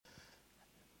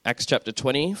Acts chapter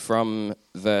 20 from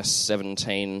verse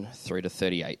 17 through to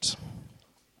 38.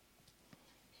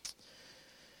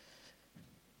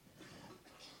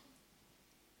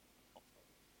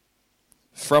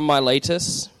 From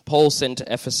Miletus, Paul sent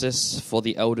to Ephesus for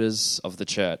the elders of the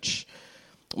church.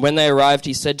 When they arrived,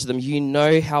 he said to them, "You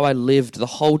know how I lived the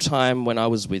whole time when I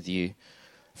was with you.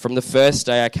 From the first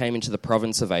day I came into the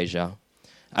province of Asia.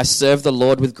 I served the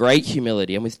Lord with great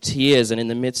humility and with tears and in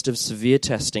the midst of severe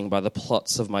testing by the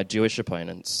plots of my Jewish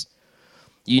opponents.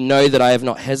 You know that I have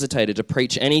not hesitated to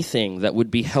preach anything that would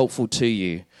be helpful to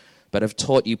you, but have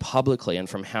taught you publicly and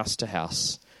from house to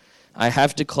house. I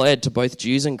have declared to both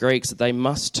Jews and Greeks that they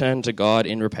must turn to God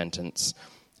in repentance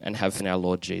and have in our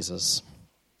Lord Jesus.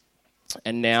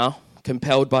 And now,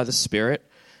 compelled by the Spirit,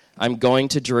 I'm going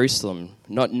to Jerusalem,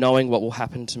 not knowing what will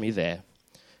happen to me there.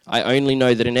 I only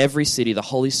know that in every city the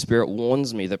Holy Spirit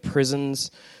warns me that prisons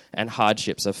and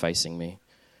hardships are facing me.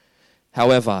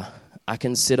 However, I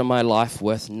consider my life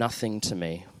worth nothing to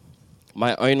me.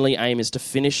 My only aim is to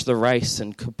finish the race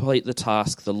and complete the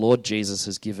task the Lord Jesus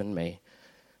has given me,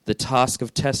 the task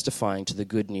of testifying to the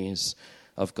good news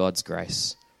of God's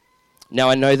grace. Now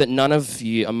I know that none of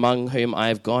you among whom I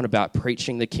have gone about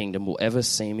preaching the kingdom will ever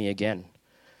see me again.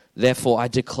 Therefore I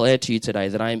declare to you today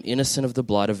that I am innocent of the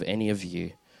blood of any of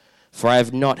you, for I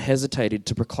have not hesitated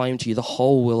to proclaim to you the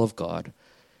whole will of God.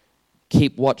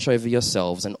 Keep watch over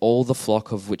yourselves and all the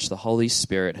flock of which the Holy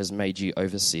Spirit has made you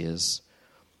overseers.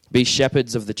 Be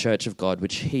shepherds of the church of God,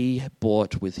 which he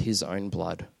bought with his own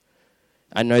blood.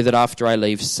 I know that after I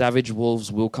leave, savage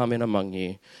wolves will come in among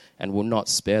you and will not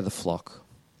spare the flock.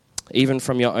 Even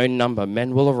from your own number,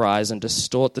 men will arise and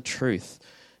distort the truth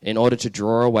in order to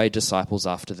draw away disciples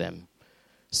after them.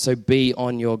 So be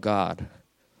on your guard.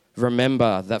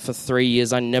 Remember that for 3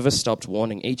 years I never stopped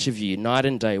warning each of you night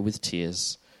and day with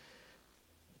tears.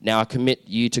 Now I commit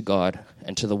you to God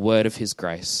and to the word of his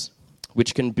grace,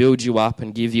 which can build you up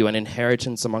and give you an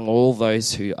inheritance among all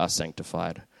those who are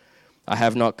sanctified. I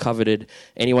have not coveted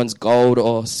anyone's gold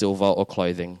or silver or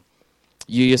clothing.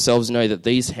 You yourselves know that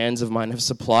these hands of mine have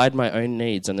supplied my own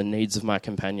needs and the needs of my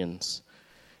companions.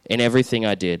 In everything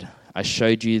I did, I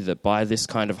showed you that by this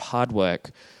kind of hard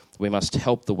work we must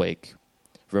help the weak,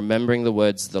 remembering the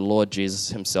words the Lord Jesus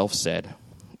himself said,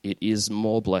 "It is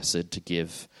more blessed to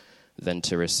give than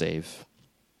to receive."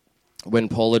 When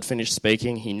Paul had finished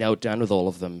speaking, he knelt down with all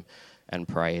of them and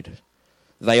prayed.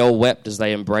 They all wept as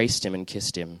they embraced him and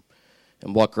kissed him.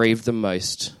 And what grieved them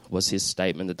most was his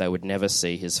statement that they would never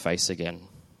see his face again.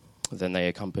 Then they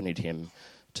accompanied him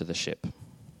to the ship.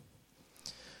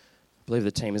 I believe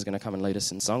the team is going to come and lead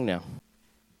us in song now.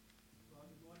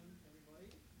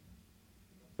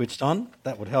 Switched on.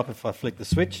 That would help if I flick the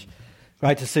switch.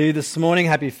 Great to see you this morning.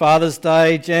 Happy Father's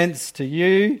Day, gents, to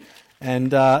you.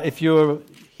 And if you're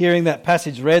hearing that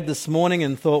passage read this morning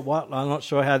and thought, what, I'm not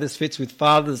sure how this fits with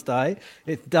Father's Day,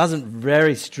 it doesn't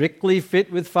very strictly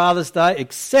fit with Father's Day,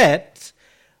 except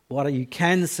what you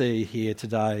can see here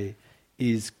today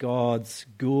is God's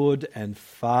good and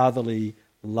fatherly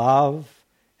love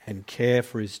and care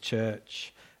for his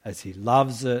church as he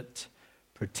loves it,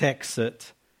 protects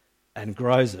it, and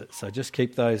grows it. So just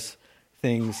keep those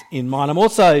things in mind. I'm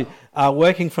also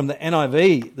working from the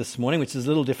NIV this morning, which is a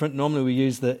little different. Normally we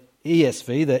use the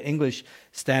ESV, the English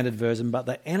Standard Version, but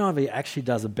the NIV actually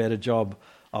does a better job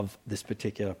of this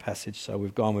particular passage, so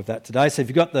we've gone with that today. So if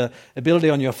you've got the ability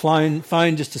on your phone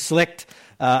just to select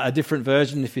a different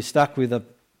version, if you're stuck with a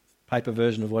paper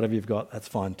version of whatever you've got, that's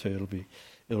fine too.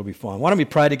 It'll be fine. Why don't we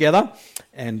pray together,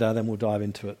 and then we'll dive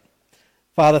into it.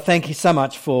 Father, thank you so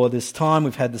much for this time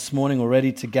we've had this morning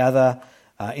already to gather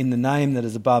in the name that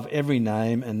is above every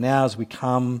name, and now as we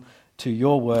come to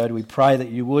your word, we pray that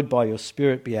you would, by your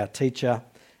Spirit, be our teacher,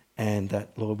 and that,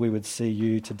 Lord, we would see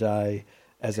you today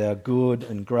as our good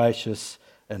and gracious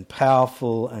and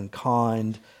powerful and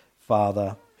kind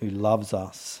Father who loves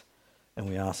us. And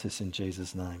we ask this in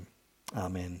Jesus' name.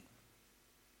 Amen.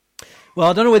 Well,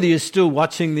 I don't know whether you're still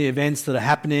watching the events that are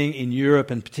happening in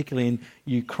Europe and particularly in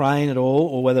Ukraine at all,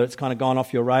 or whether it's kind of gone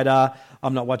off your radar.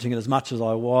 I'm not watching it as much as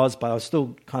I was, but I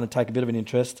still kind of take a bit of an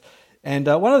interest. And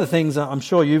one of the things I'm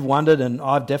sure you've wondered, and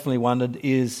I've definitely wondered,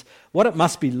 is what it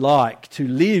must be like to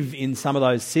live in some of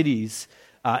those cities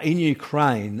in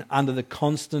Ukraine under the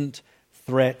constant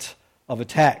threat of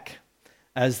attack.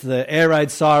 as the air raid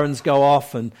sirens go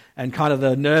off and kind of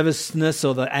the nervousness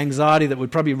or the anxiety that would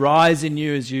probably rise in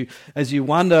you as you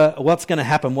wonder what's going to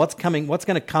happen, what's going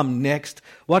to come next,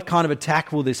 what kind of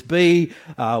attack will this be,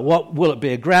 what will it be,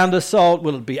 a ground assault,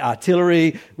 will it be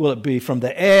artillery, will it be from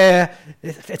the air?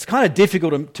 It's kind of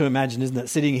difficult to imagine, isn't it,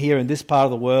 sitting here in this part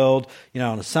of the world,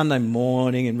 on a Sunday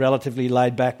morning in relatively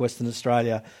laid back Western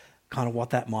Australia, kind of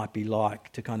what that might be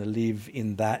like to kind of live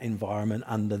in that environment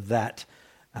under that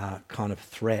kind of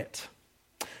threat.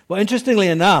 Well, interestingly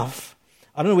enough,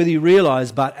 I don't know whether you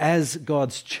realise, but as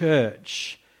God's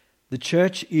church, the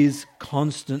church is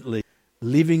constantly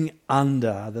living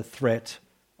under the threat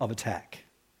of attack.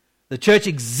 The church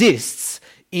exists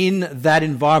in that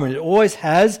environment. It always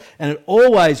has and it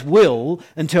always will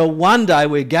until one day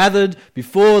we're gathered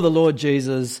before the Lord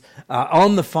Jesus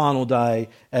on the final day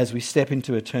as we step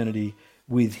into eternity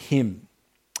with Him.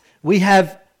 We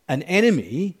have an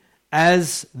enemy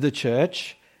as the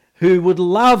church who would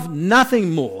love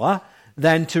nothing more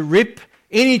than to rip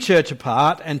any church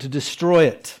apart and to destroy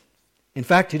it. In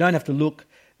fact, you don't have to look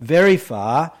very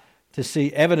far to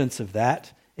see evidence of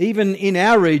that. Even in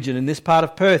our region, in this part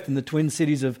of Perth, in the twin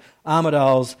cities of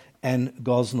Armidales and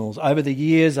Gosnells, over the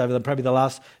years, probably the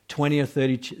last 20 or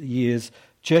 30 years,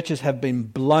 churches have been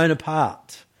blown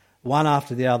apart, one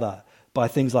after the other, by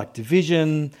things like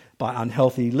division, by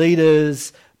unhealthy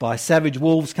leaders, by savage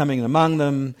wolves coming in among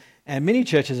them, and many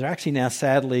churches are actually now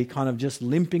sadly kind of just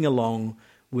limping along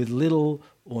with little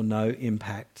or no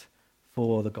impact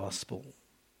for the gospel.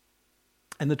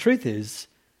 And the truth is,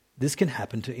 this can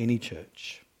happen to any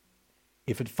church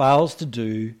if it fails to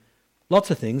do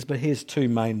lots of things, but here's two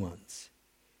main ones.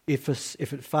 If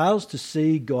it fails to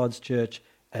see God's church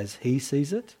as He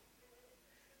sees it,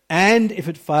 and if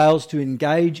it fails to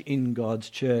engage in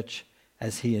God's church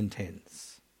as He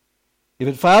intends. If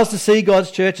it fails to see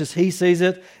God's church as He sees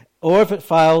it, or if it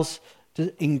fails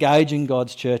to engage in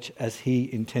God's church as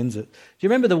He intends it. Do you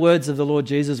remember the words of the Lord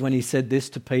Jesus when He said this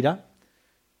to Peter?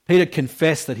 Peter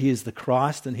confessed that He is the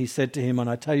Christ, and He said to him, and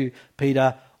I tell you,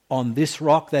 Peter, on this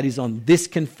rock, that is on this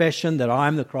confession that I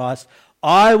am the Christ,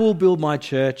 I will build my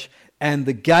church, and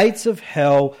the gates of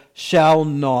hell shall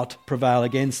not prevail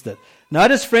against it.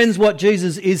 Notice, friends, what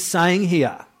Jesus is saying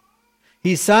here.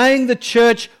 He's saying the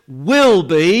church will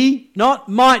be, not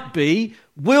might be,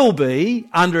 will be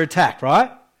under attack,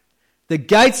 right? The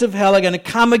gates of hell are going to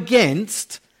come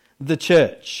against the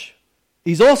church.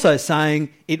 He's also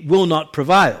saying it will not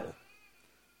prevail,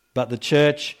 but the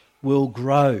church will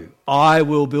grow. I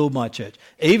will build my church.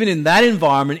 Even in that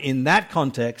environment, in that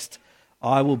context,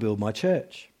 I will build my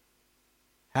church.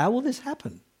 How will this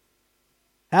happen?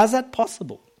 How's that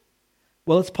possible?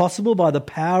 Well, it's possible by the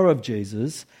power of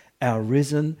Jesus, our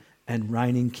risen and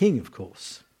reigning King, of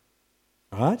course.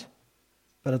 Right?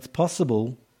 But it's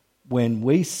possible when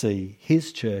we see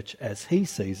His church as He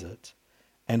sees it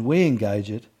and we engage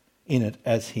in it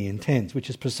as He intends, which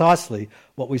is precisely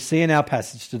what we see in our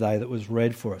passage today that was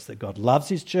read for us, that God loves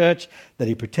His church, that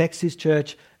He protects His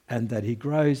church, and that He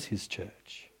grows His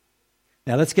church.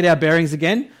 Now let's get our bearings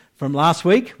again. From last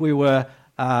week, we were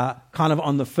kind of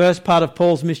on the first part of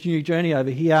Paul's missionary journey over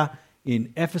here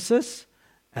in Ephesus.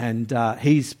 And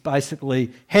he's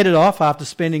basically headed off after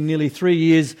spending nearly 3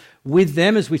 years with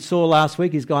them, as we saw last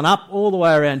week. He's gone up all the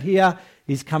way around here.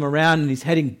 He's come around and he's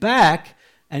heading back,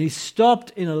 and he's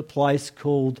stopped in a place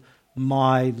called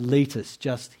Miletus,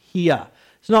 just here.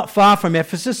 It's not far from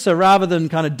Ephesus, so rather than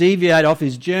kind of deviate off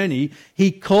his journey,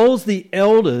 he calls the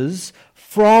elders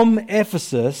from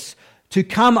Ephesus to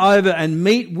come over and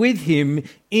meet with him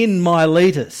in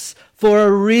Miletus for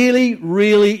a really,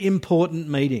 really important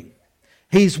meeting.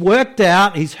 He's worked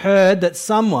out, he's heard that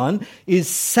someone is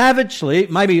savagely,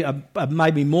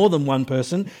 maybe more than one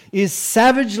person, is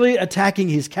savagely attacking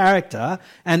his character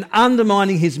and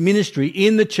undermining his ministry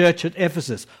in the church at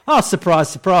Ephesus. Oh, surprise,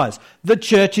 surprise. The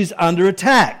church is under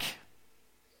attack.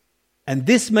 And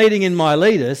this meeting in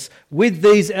Miletus with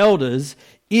these elders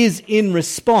is in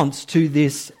response to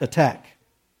this attack.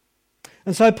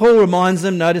 And so Paul reminds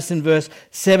them, notice in verse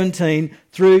 17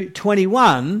 through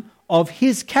 21, of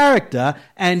his character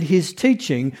and his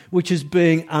teaching, which is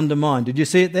being undermined. Did you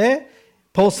see it there?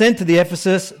 Paul sent to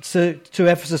Ephesus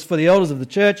for the elders of the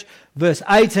church. Verse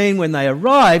 18, when they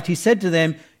arrived, he said to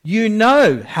them, "You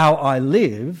know how I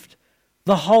lived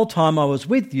the whole time I was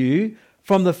with you.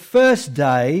 From the first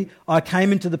day I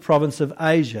came into the province of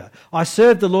Asia. I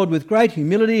served the Lord with great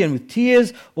humility and with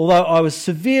tears, although I was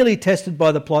severely tested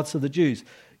by the plots of the Jews.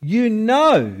 You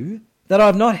know that I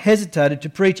have not hesitated to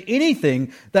preach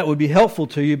anything that would be helpful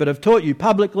to you, but have taught you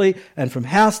publicly and from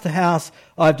house to house.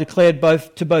 I have declared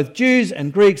to both Jews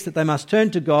and Greeks that they must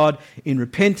turn to God in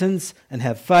repentance and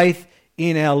have faith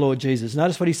in our Lord Jesus.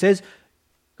 Notice what he says.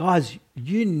 Guys,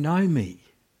 you know me.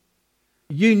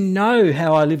 You know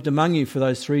how I lived among you for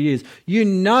those 3 years. You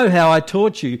know how I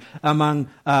taught you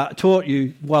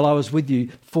while I was with you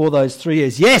for those 3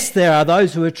 years. Yes, there are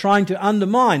those who are trying to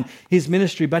undermine his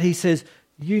ministry, but he says,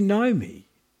 you know me.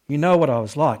 You know what I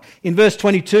was like. In verse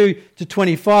 22 to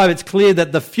 25, it's clear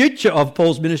that the future of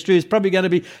Paul's ministry is probably going to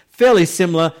be fairly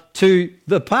similar to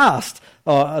the past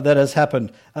that has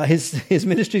happened. His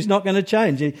ministry is not going to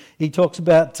change. He talks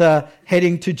about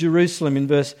heading to Jerusalem in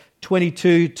verse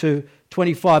 22 to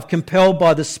 25, compelled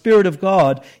by the Spirit of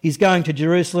God, he's going to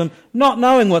Jerusalem, not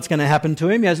knowing what's going to happen to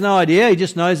him. He has no idea. He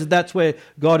just knows that that's where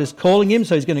God is calling him,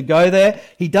 so he's going to go there.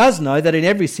 He does know that in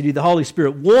every city the Holy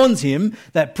Spirit warns him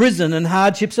that prison and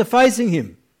hardships are facing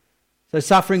him. So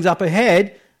suffering's up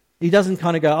ahead. He doesn't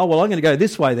kind of go, oh, well, I'm going to go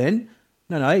this way then.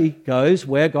 No, he goes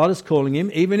where God is calling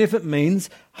him, even if it means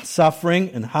suffering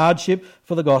and hardship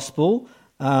for the gospel.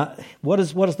 What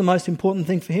is the most important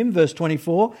thing for him? Verse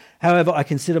 24, however, I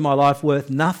consider my life worth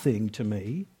nothing to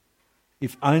me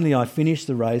if only I finish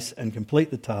the race and complete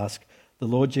the task the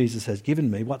Lord Jesus has given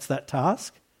me. What's that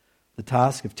task? The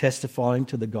task of testifying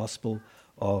to the gospel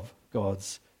of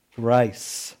God's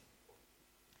grace.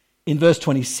 In verse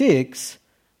 26,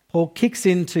 Paul kicks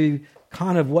into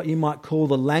kind of what you might call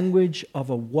the language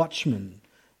of a watchman.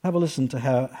 Have a listen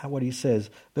to what he says.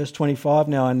 Verse 25,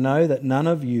 now I know that none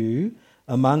of you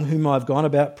among whom I've gone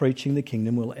about preaching the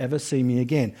kingdom will ever see me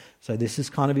again. So this is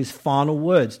kind of his final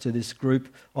words to this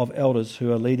group of elders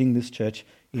who are leading this church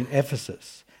in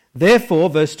Ephesus. Therefore,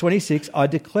 verse 26, I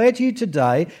declare to you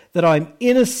today that I'm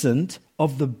innocent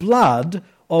of the blood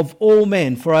of all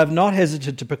men, for I have not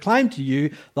hesitated to proclaim to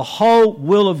you the whole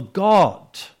will of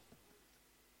God.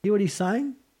 Hear what he's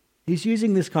saying? He's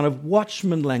using this kind of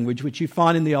watchman language, which you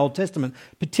find in the Old Testament,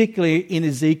 particularly in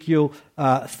Ezekiel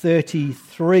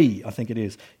 33, I think it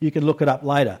is. You can look it up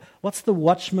later. What's the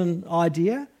watchman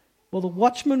idea? Well, the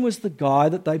watchman was the guy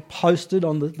that they posted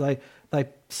they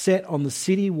set on the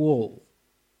city wall.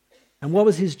 And what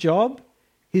was his job?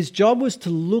 His job was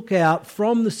to look out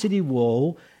from the city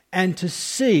wall and to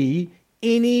see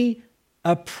any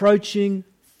approaching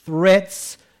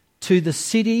threats to the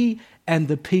city and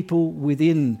the people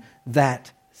within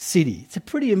that city. It's a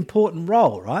pretty important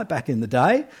role, right, back in the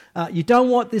day. You don't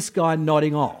want this guy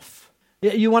nodding off.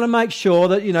 You want to make sure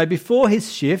that, before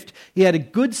his shift, he had a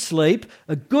good sleep,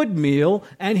 a good meal,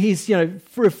 and he's,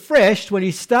 refreshed when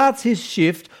he starts his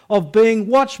shift of being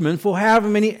watchman for however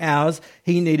many hours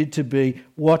he needed to be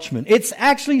watchman. It's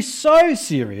actually so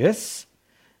serious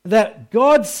that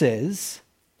God says,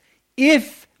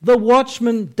 if the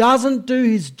watchman doesn't do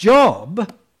his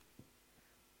job,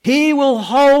 he will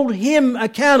hold him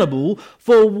accountable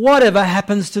for whatever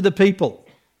happens to the people.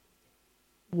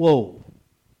 Whoa,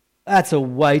 that's a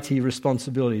weighty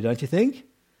responsibility, don't you think?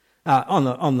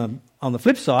 On the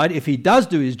flip side, if he does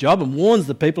do his job and warns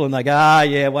the people and they go,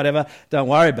 yeah, whatever, don't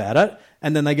worry about it,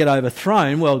 and then they get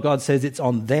overthrown, well, God says it's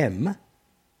on them.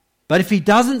 But if he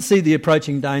doesn't see the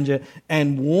approaching danger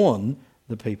and warn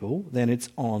the people, then it's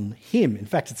on him. In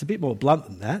fact, it's a bit more blunt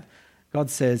than that. God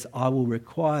says, I will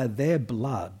require their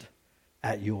blood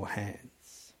at your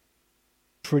hands.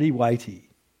 Pretty weighty.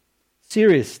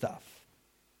 Serious stuff.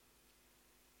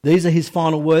 These are his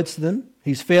final words to them.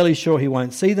 He's fairly sure he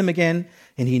won't see them again,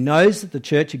 and he knows that the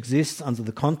church exists under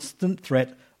the constant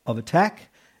threat of attack,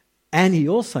 and he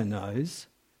also knows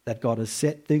that God has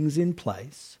set things in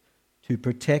place to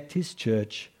protect his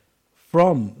church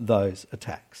from those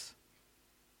attacks.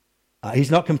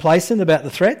 He's not complacent about the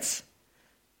threats,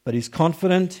 but he's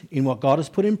confident in what God has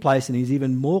put in place, and he's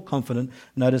even more confident,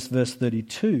 notice verse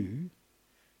 32,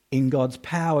 in God's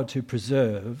power to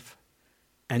preserve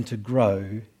and to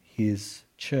grow his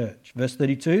church. Verse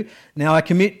 32, now I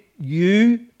commit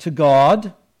you to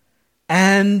God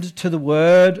and to the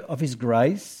word of his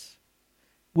grace,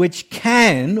 which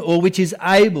can, or which is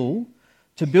able,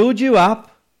 to build you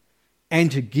up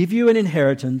and to give you an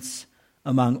inheritance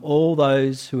among all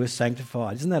those who are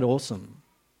sanctified. Isn't that awesome?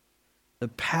 The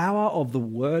power of the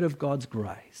word of God's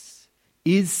grace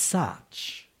is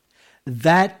such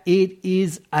that it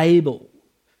is able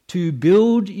to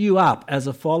build you up as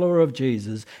a follower of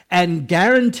Jesus and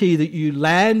guarantee that you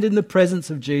land in the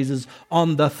presence of Jesus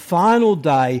on the final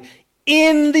day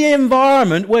in the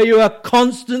environment where you are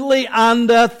constantly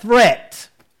under threat.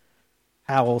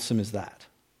 How awesome is that?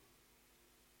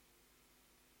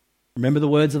 Remember the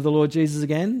words of the Lord Jesus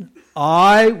again?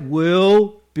 I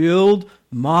will build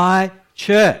my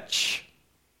church,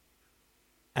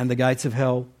 and the gates of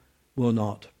hell will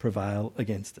not prevail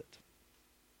against it.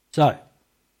 So,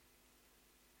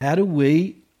 how do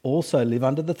we also live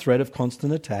under the threat of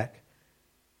constant attack?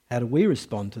 How do we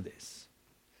respond to this?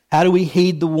 How do we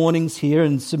heed the warnings here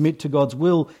and submit to God's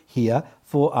will here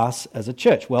for us as a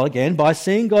church? Well, again, by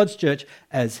seeing God's church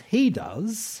as He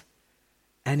does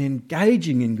and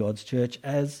engaging in God's church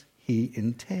as He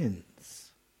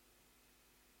intends.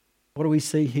 What do we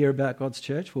see here about God's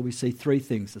church? Well, we see three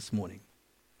things this morning.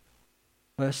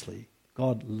 Firstly,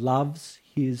 God loves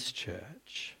His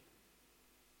church,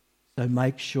 so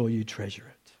make sure you treasure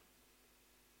it.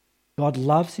 God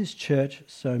loves His church,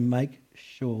 so make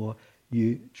sure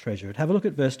you treasure it. Have a look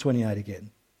at verse 28 again.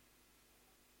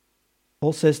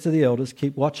 Paul says to the elders,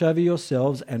 keep watch over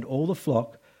yourselves and all the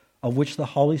flock of which the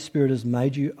Holy Spirit has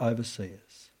made you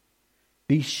overseers.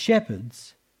 Be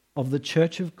shepherds of the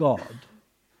church of God,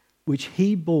 which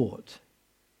He bought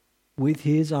with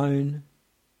His own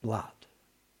blood.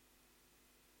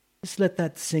 Just let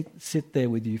that sit there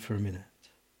with you for a minute.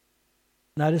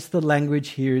 Notice the language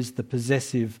here is the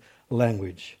possessive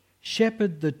language.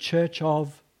 Shepherd the church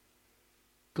of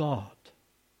God.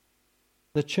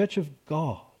 The church of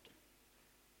God.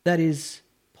 That is,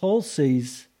 Paul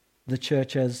sees the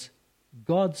church as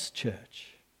God's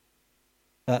church.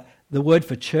 The word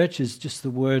for church is just the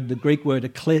Greek word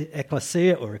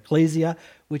ekklesia or ecclesia,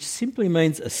 which simply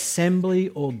means assembly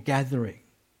or gathering.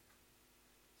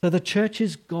 So the church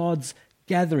is God's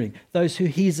gathering, those who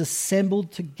He's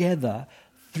assembled together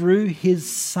through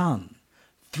His Son,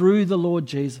 through the Lord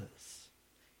Jesus.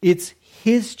 It's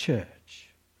His church.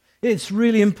 It's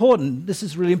really important. This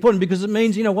is really important because it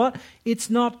means, you know what?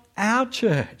 It's not our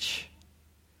church.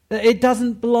 It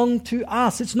doesn't belong to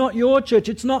us. It's not your church.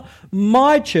 It's not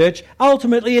my church.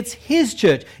 Ultimately, it's His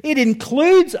church. It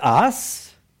includes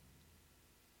us,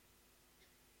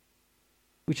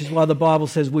 which is why the Bible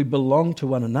says we belong to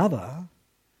one another.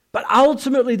 But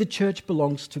ultimately, the church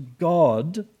belongs to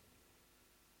God,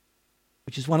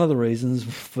 which is one of the reasons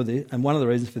for this. And one of the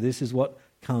reasons for this is what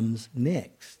comes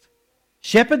next.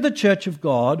 Shepherd the church of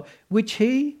God, which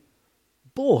He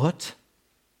bought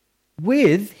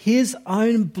with His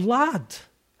own blood.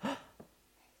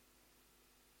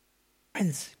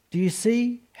 Friends, do you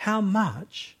see how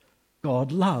much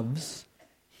God loves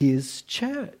His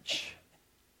church?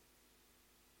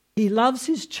 He loves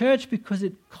His church because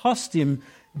it cost Him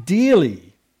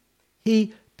dearly.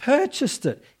 He purchased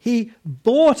it. He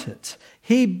bought it.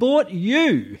 He bought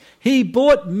you. He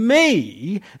bought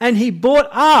me. And He bought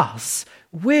us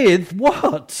with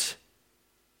what?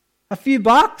 A few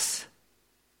bucks?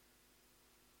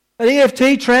 An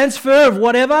EFT transfer of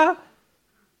whatever?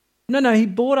 No, He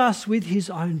bought us with His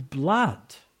own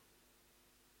blood.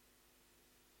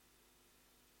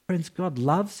 Friends, God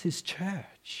loves His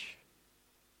church.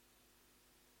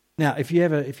 Now, if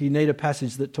you need a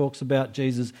passage that talks about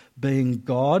Jesus being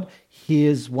God,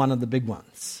 here's one of the big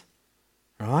ones.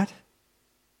 Right?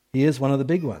 Here's one of the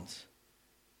big ones.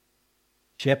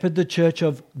 Shepherd the church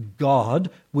of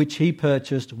God, which He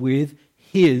purchased with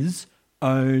His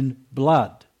own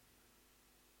blood.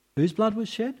 Whose blood was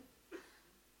shed?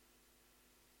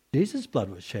 Jesus' blood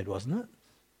was shed, wasn't it?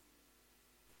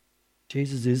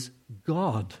 Jesus is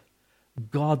God,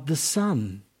 God the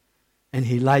Son. And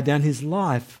He laid down His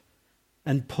life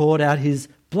and poured out His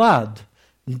blood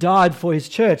and died for His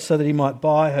church so that He might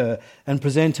buy her and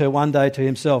present her one day to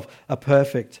Himself, a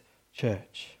perfect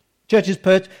church. Church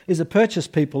is a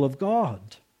purchased people of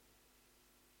God.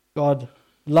 God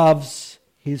loves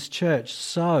His church,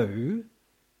 so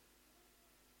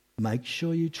make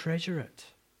sure you treasure it.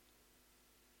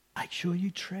 Make sure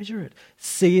you treasure it.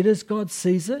 See it as God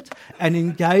sees it and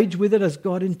engage with it as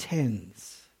God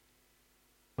intends.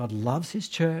 God loves His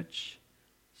church,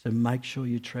 so make sure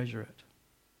you treasure it.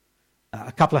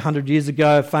 A couple of hundred years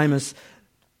ago, a famous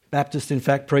Baptist, in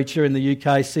fact, preacher in the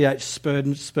UK, C.H.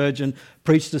 Spurgeon,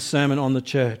 preached a sermon on the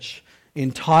church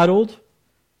entitled,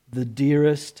 The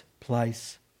Dearest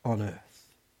Place on Earth.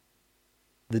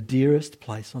 The dearest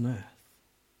place on earth.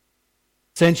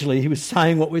 Essentially, he was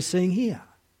saying what we're seeing here.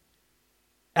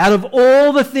 Out of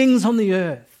all the things on the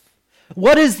earth,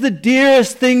 what is the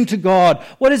dearest thing to God?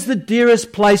 What is the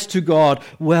dearest place to God?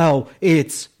 Well,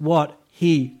 it's what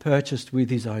He purchased with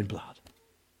His own blood.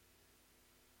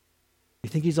 You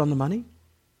think He's on the money?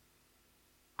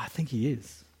 I think He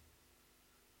is.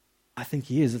 I think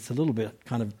He is. It's a little bit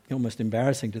kind of almost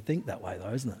embarrassing to think that way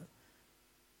though, isn't it?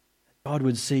 God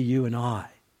would see you and I,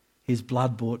 His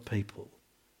blood-bought people,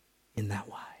 in that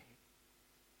way.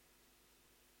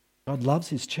 God loves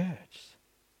His church,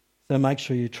 so make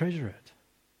sure you treasure it.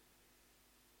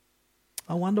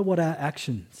 I wonder what our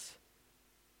actions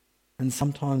and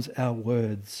sometimes our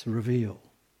words reveal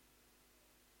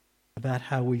about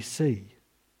how we see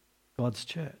God's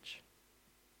church.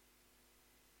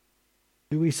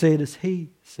 Do we see it as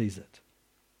He sees it?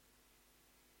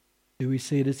 Do we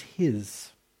see it as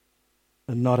His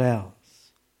and not ours?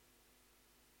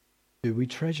 Do we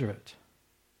treasure it?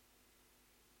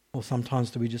 Or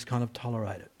sometimes do we just kind of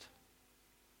tolerate it?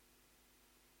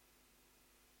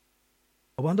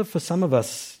 I wonder for some of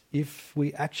us if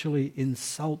we actually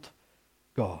insult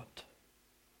God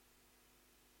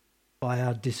by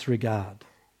our disregard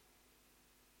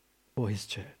for His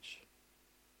church.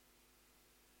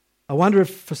 I wonder if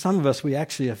for some of us we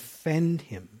actually offend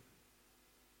Him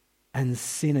and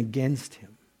sin against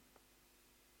Him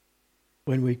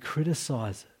when we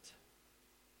criticise it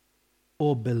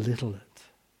or belittle it,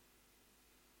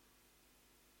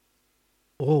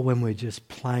 or when we're just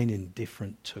plain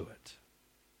indifferent to it.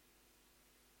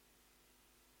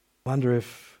 I wonder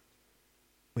if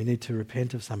we need to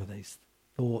repent of some of these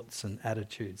thoughts and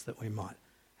attitudes that we might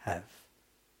have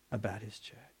about His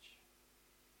church.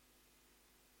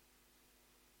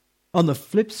 On the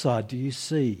flip side, do you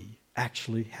see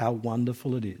actually how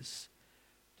wonderful it is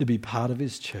to be part of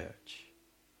His church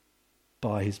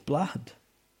by His blood?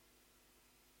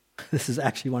 This is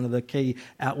actually one of the key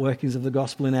outworkings of the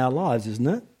gospel in our lives, isn't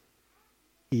it?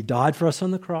 He died for us on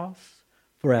the cross,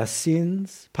 for our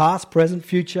sins, past, present,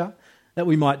 future, that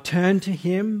we might turn to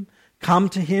Him, come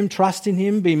to Him, trust in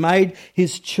Him, be made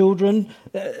His children,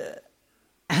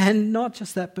 and not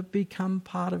just that, but become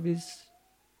part of His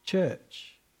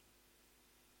church,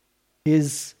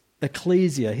 His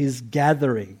ecclesia, His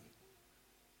gathering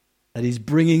that He's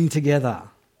bringing together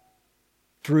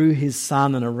through His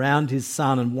Son and around His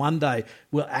Son. And one day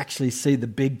we'll actually see the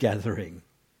big gathering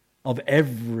of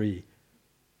every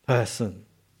person,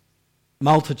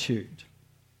 multitude,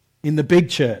 in the big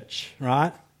church,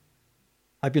 right?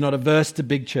 I hope you're not averse to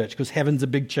big church, because heaven's a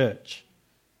big church,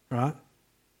 right?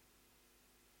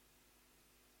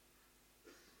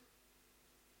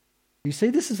 You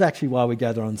see, this is actually why we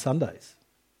gather on Sundays.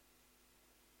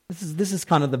 This is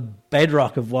kind of the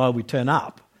bedrock of why we turn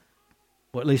up,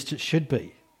 or at least it should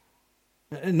be.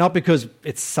 Not because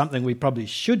it's something we probably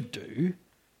should do.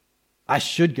 I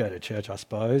should go to church, I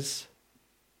suppose.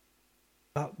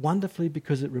 But wonderfully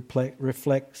because it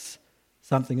reflects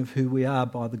something of who we are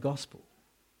by the gospel.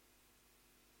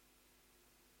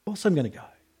 Of course I'm going to go.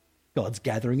 God's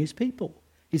gathering His people.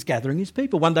 He's gathering His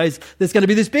people. One day there's going to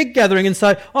be this big gathering, and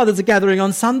so, there's a gathering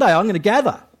on Sunday. I'm going to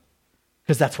gather.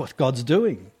 Because that's what God's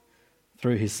doing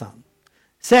through His Son.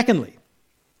 Secondly,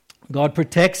 God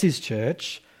protects His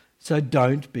church, so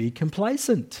don't be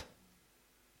complacent.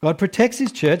 God protects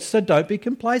His church, so don't be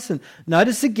complacent.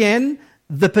 Notice again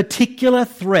the particular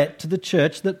threat to the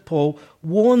church that Paul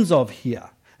warns of here.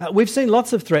 We've seen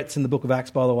lots of threats in the book of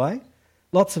Acts, by the way.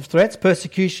 Lots of threats: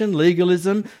 persecution,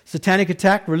 legalism, satanic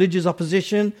attack, religious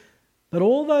opposition. But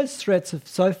all those threats have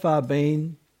so far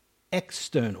been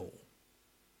external.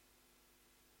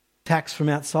 Attacks from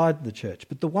outside the church.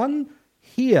 But the one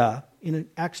here in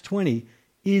Acts 20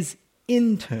 is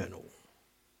internal.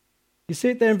 You see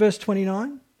it there in verse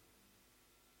 29?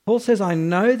 Paul says, I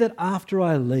know that after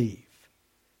I leave,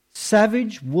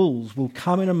 savage wolves will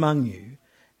come in among you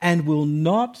and will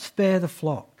not spare the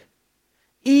flock.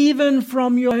 Even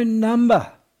from your own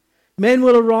number, men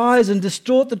will arise and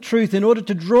distort the truth in order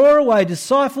to draw away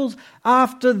disciples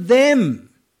after them.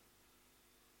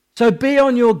 So be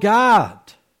on your guard.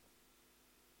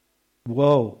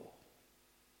 Whoa.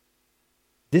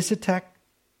 This attack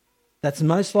that's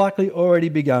most likely already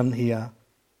begun here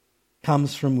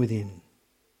comes from within,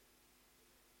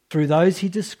 through those he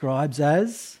describes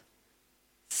as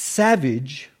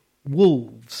savage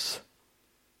wolves.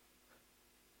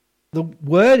 The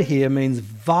word here means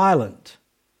violent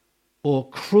or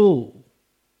cruel.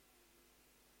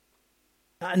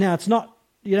 Now, it's not,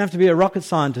 you don't have to be a rocket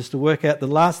scientist to work out the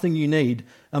last thing you need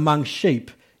among sheep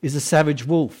is a savage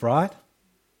wolf, right?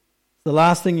 It's the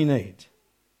last thing you need.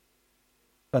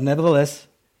 But nevertheless,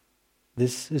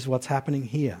 this is what's happening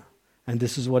here. And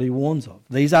this is what he warns of.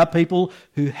 These are people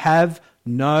who have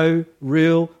no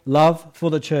real love for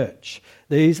the church.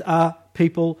 These are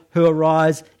people who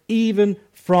arise even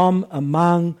from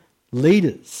among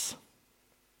leaders.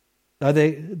 So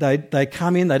they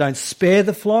come in, they don't spare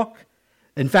the flock.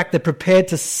 In fact, they're prepared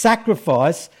to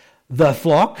sacrifice the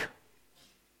flock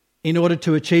in order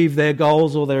to achieve their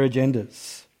goals or their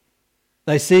agendas.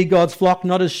 They see God's flock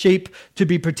not as sheep to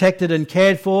be protected and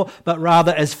cared for, but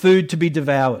rather as food to be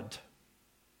devoured.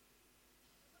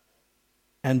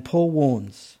 And Paul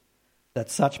warns that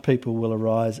such people will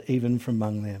arise even from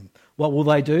among them. what will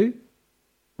they do?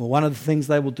 Well, one of the things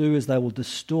they will do is they will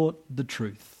distort the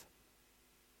truth.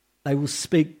 They will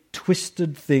speak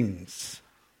twisted things.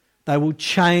 They will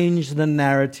change the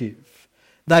narrative.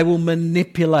 They will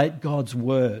manipulate God's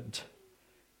word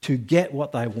to get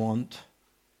what they want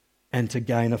and to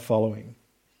gain a following.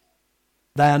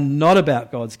 They are not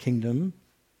about God's kingdom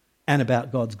and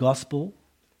about God's gospel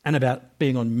and about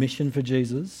being on mission for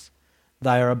Jesus.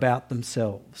 They are about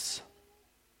themselves.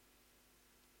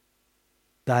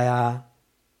 They are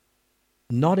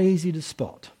not easy to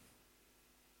spot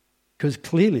because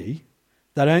clearly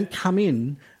they don't come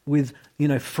in with,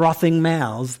 frothing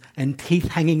mouths and teeth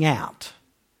hanging out.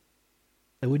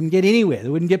 They wouldn't get anywhere. They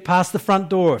wouldn't get past the front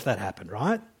door if that happened,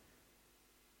 right?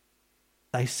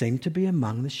 They seem to be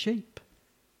among the sheep.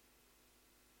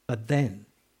 But then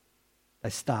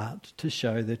they start to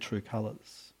show their true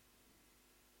colours.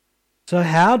 So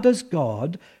how does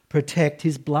God protect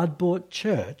his blood-bought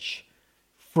church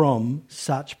from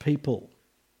such people?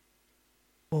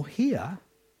 Well, here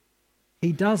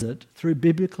he does it through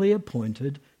biblically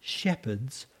appointed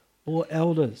shepherds or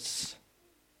elders.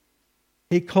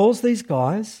 He calls these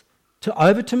guys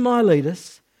over to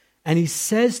Miletus and he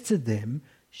says to them,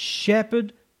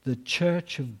 shepherd the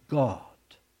church of God.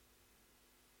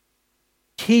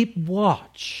 Keep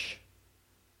watch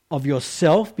of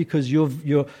yourself because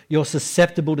you're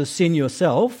susceptible to sin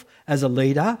yourself as a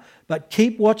leader, but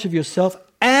keep watch of yourself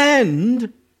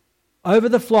and over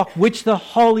the flock which the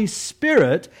Holy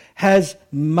Spirit has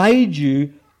made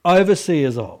you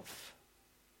overseers of.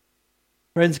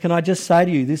 Friends, can I just say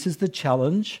to you, this is the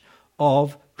challenge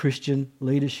of Christian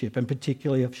leadership and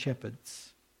particularly of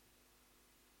shepherds.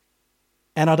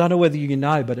 And I don't know whether you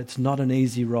know, but it's not an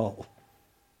easy role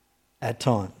at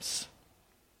times.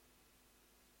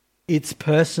 It's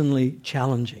personally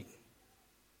challenging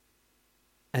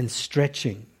and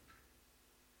stretching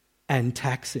and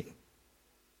taxing.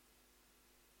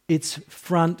 It's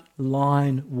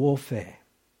front-line warfare.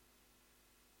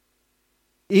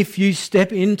 If you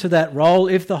step into that role,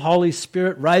 if the Holy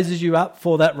Spirit raises you up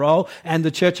for that role and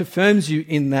the church affirms you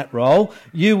in that role,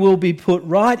 you will be put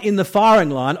right in the firing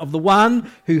line of the one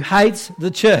who hates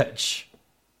the church.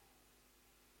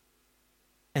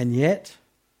 And yet,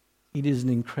 it is an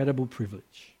incredible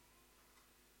privilege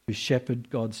to shepherd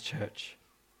God's church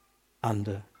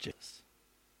under Jesus.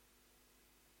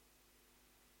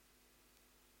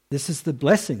 This is the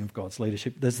blessing of God's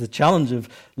leadership. There's the challenge of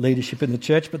leadership in the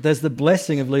church, but there's the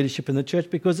blessing of leadership in the church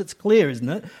because it's clear, isn't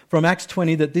it, from Acts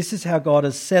 20 that this is how God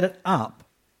has set it up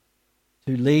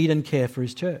to lead and care for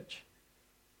his church.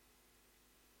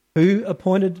 Who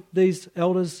appointed these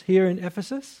elders here in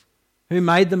Ephesus? Who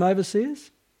made them overseers?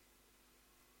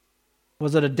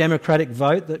 Was it a democratic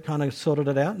vote that kind of sorted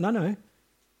it out? No.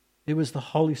 It was the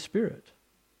Holy Spirit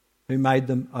who made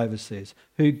them overseers,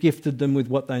 who gifted them with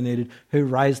what they needed, who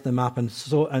raised them up and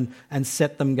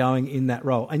set them going in that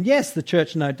role. And yes, the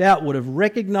church no doubt would have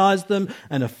recognised them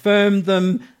and affirmed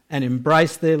them and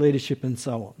embraced their leadership and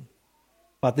so on.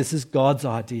 But this is God's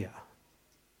idea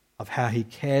of how he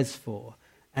cares for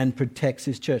and protects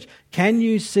his church. Can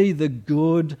you see the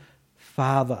good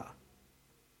Father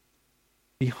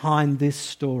behind this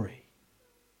story?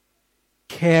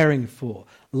 Caring for,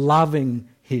 loving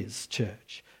his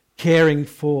church, caring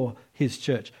for his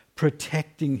church,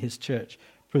 protecting his church,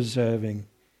 preserving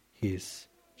his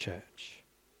church.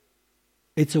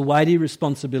 It's a weighty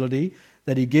responsibility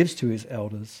that he gives to his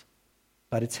elders,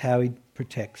 but it's how he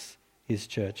protects his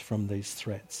church from these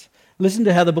threats. Listen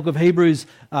to how the book of Hebrews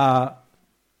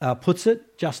puts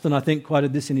it. Justin, I think,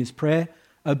 quoted this in his prayer.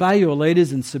 Obey your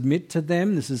leaders and submit to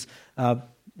them. This is the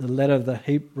letter of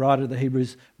the writer of the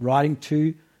Hebrews writing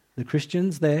to the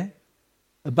Christians there.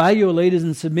 Obey your leaders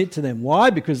and submit to them.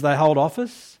 Why? Because they hold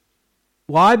office?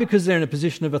 Why? Because they're in a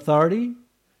position of authority?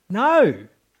 No.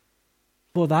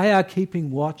 For they are keeping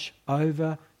watch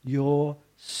over your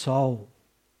soul.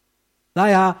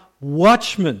 They are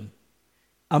watchmen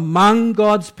among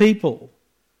God's people.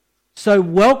 So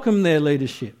welcome their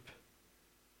leadership.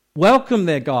 Welcome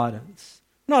their guidance.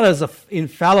 Not as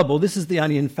infallible. This is the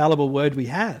only infallible word we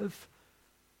have.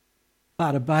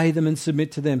 But obey them and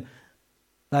submit to them.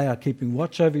 They are keeping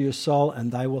watch over your soul,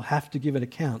 and they will have to give an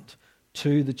account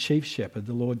to the chief shepherd,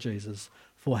 the Lord Jesus,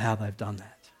 for how they've done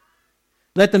that.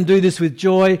 Let them do this with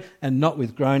joy and not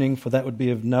with groaning, for that would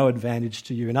be of no advantage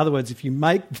to you. In other words, if you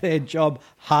make their job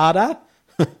harder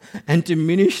and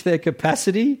diminish their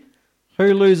capacity,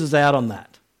 who loses out on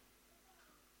that?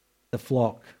 The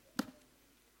flock.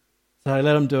 So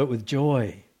let them do it with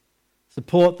joy.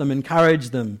 Support them,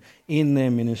 encourage them in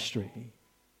their ministry.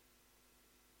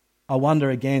 I wonder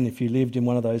again if you lived in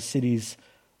one of those cities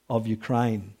of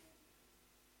Ukraine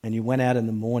and you went out in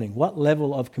the morning, what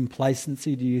level of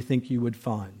complacency do you think you would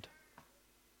find?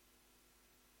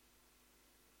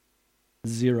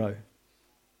 0.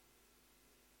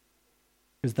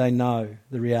 Because they know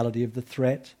the reality of the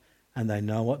threat and they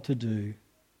know what to do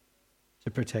to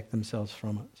protect themselves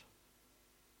from it.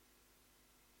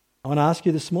 I want to ask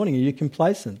you this morning, are you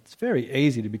complacent? It's very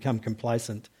easy to become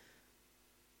complacent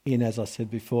in, as I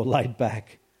said before, laid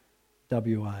back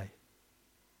WA.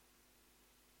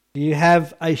 Do you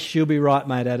have a she'll be right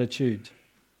mate attitude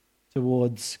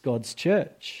towards God's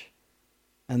church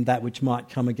and that which might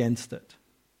come against it?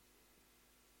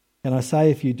 Can I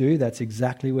say if you do, that's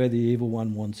exactly where the evil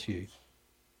one wants you.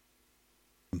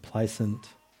 Complacent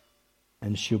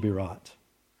and she'll be right.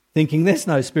 Thinking there's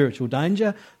no spiritual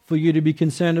danger for you to be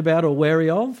concerned about or wary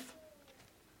of.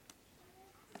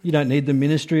 You don't need the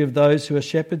ministry of those who are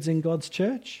shepherds in God's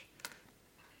church.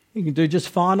 You can do just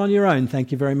fine on your own,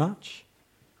 thank you very much.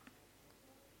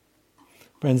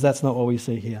 Friends, that's not what we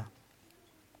see here.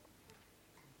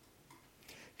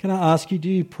 Can I ask you, do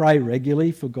you pray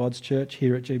regularly for God's church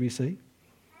here at GBC?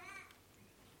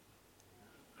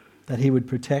 That He would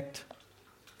protect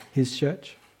His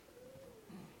church?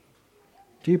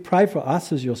 Do you pray for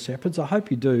us as your shepherds? I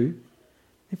hope you do.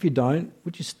 If you don't,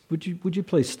 would you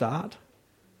please start?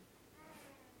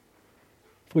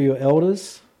 For your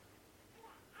elders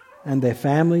and their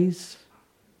families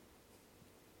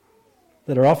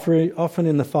that are often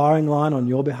in the firing line on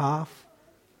your behalf,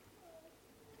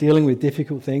 dealing with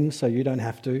difficult things so you don't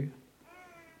have to.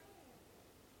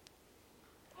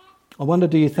 I wonder,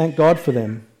 do you thank God for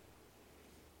them?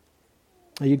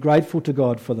 Are you grateful to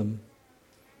God for them?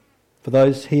 For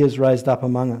those He has raised up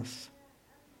among us?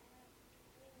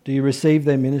 Do you receive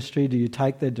their ministry? Do you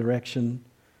take their direction?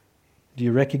 Do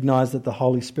you recognise that the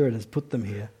Holy Spirit has put them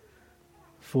here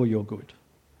for your good?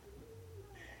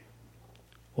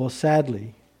 Or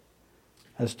sadly,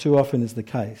 as too often is the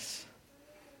case,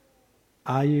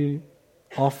 are you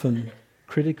often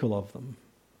critical of them,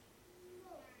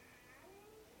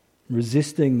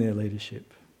 resisting their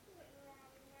leadership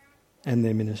and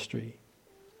their ministry?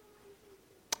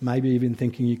 Maybe even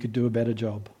thinking you could do a better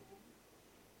job.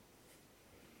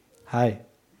 Hey,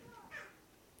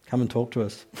 come and talk to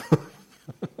us.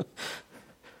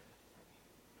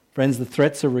 Friends, the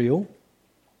threats are real.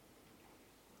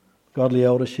 Godly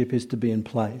eldership is to be in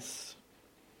place.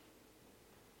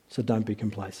 So don't be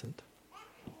complacent.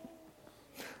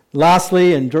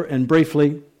 Lastly and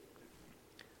briefly,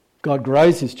 God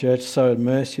grows His church, so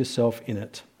immerse yourself in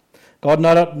it. God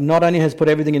not only has put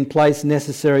everything in place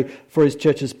necessary for His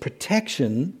church's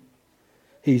protection,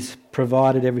 He's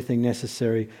provided everything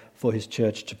necessary for His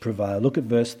church to prevail. Look at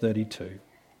verse 32.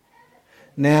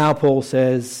 Now, Paul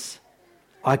says,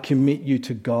 I commit you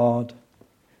to God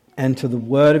and to the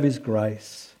word of His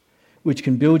grace, which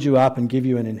can build you up and give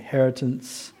you an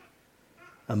inheritance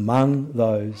among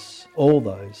all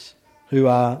those who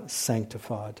are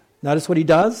sanctified. Notice what he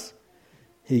does.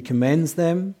 He commends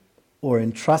them or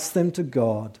entrusts them to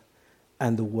God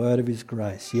and the word of His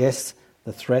grace. Yes,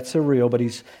 the threats are real, but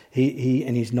he's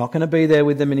not going to be there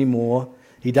with them anymore.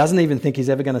 He doesn't even think he's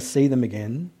ever going to see them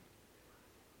again.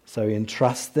 So he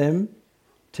entrusts them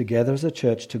together as a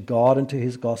church to God and to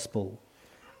His gospel.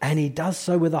 And he does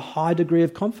so with a high degree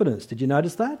of confidence. Did you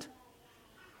notice that?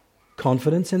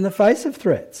 Confidence in the face of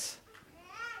threats,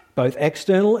 both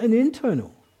external and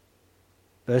internal.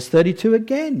 Verse 32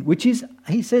 again, which is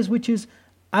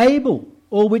able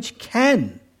or which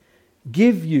can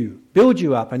build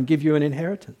you up and give you an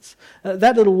inheritance.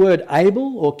 That little word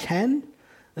able or can,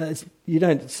 you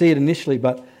don't see it initially,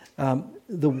 but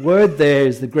the word there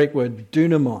is the Greek word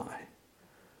dunamai,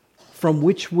 from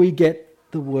which we get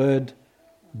the word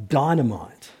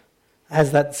dynamite.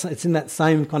 It's in that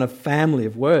same kind of family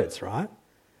of words, right?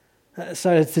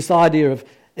 So it's this idea of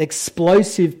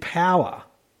explosive power,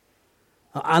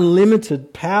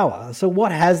 unlimited power. So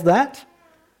what has that?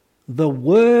 The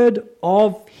word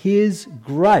of His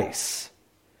grace.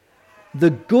 The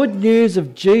good news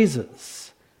of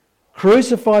Jesus,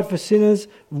 crucified for sinners,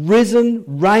 risen,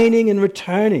 reigning and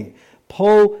returning.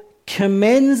 Paul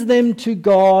commends them to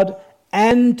God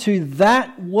and to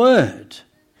that word,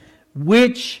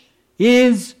 which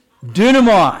is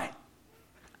dunamai,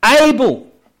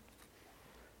 able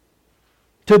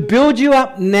to build you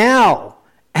up now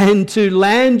and to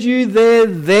land you there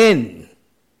then,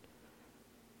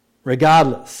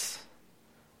 regardless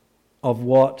of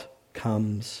what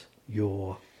comes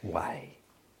your way.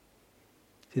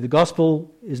 See, the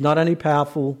gospel is not only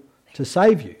powerful to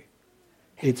save you,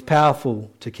 it's powerful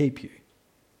to keep you.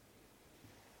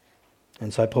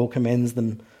 And so Paul commends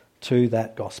them to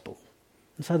that gospel.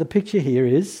 And so the picture here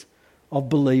is of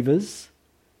believers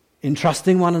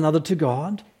entrusting one another to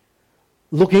God,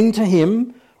 looking to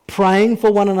Him, praying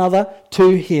for one another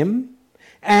to Him,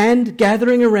 and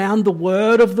gathering around the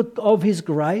word of His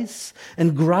grace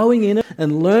and growing in it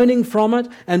and learning from it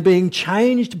and being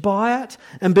changed by it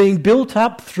and being built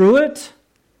up through it.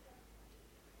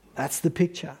 That's the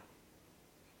picture.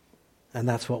 And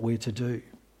that's what we're to do.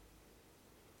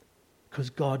 Because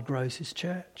God grows His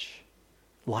church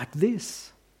like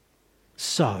this.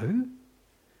 So,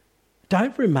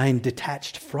 don't remain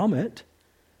detached from it.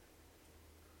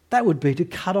 That would be to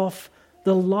cut off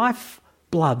the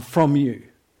lifeblood from you.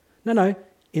 No,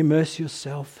 immerse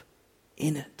yourself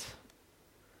in it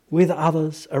with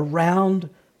others around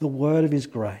the word of His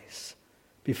grace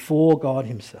before God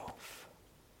Himself.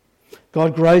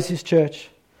 God grows His church,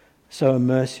 so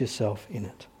immerse yourself in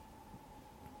it.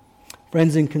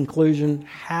 Friends, in conclusion,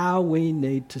 how we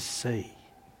need to see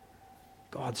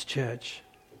God's church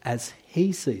as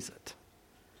He sees it.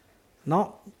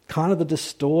 Not kind of the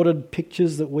distorted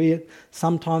pictures that we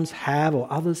sometimes have or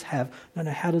others have. No,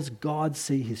 how does God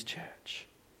see His church?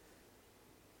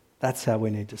 That's how we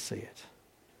need to see it.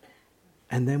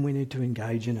 And then we need to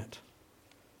engage in it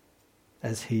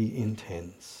as He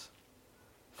intends,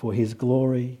 for His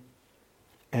glory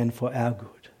and for our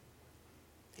good.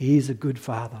 He is a good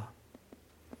Father.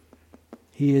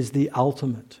 He is the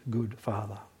ultimate good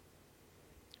Father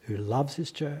who loves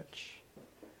His church,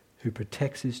 who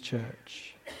protects His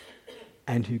church,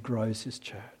 and who grows His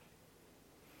church.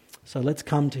 So let's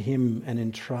come to Him and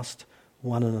entrust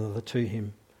one another to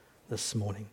Him this morning.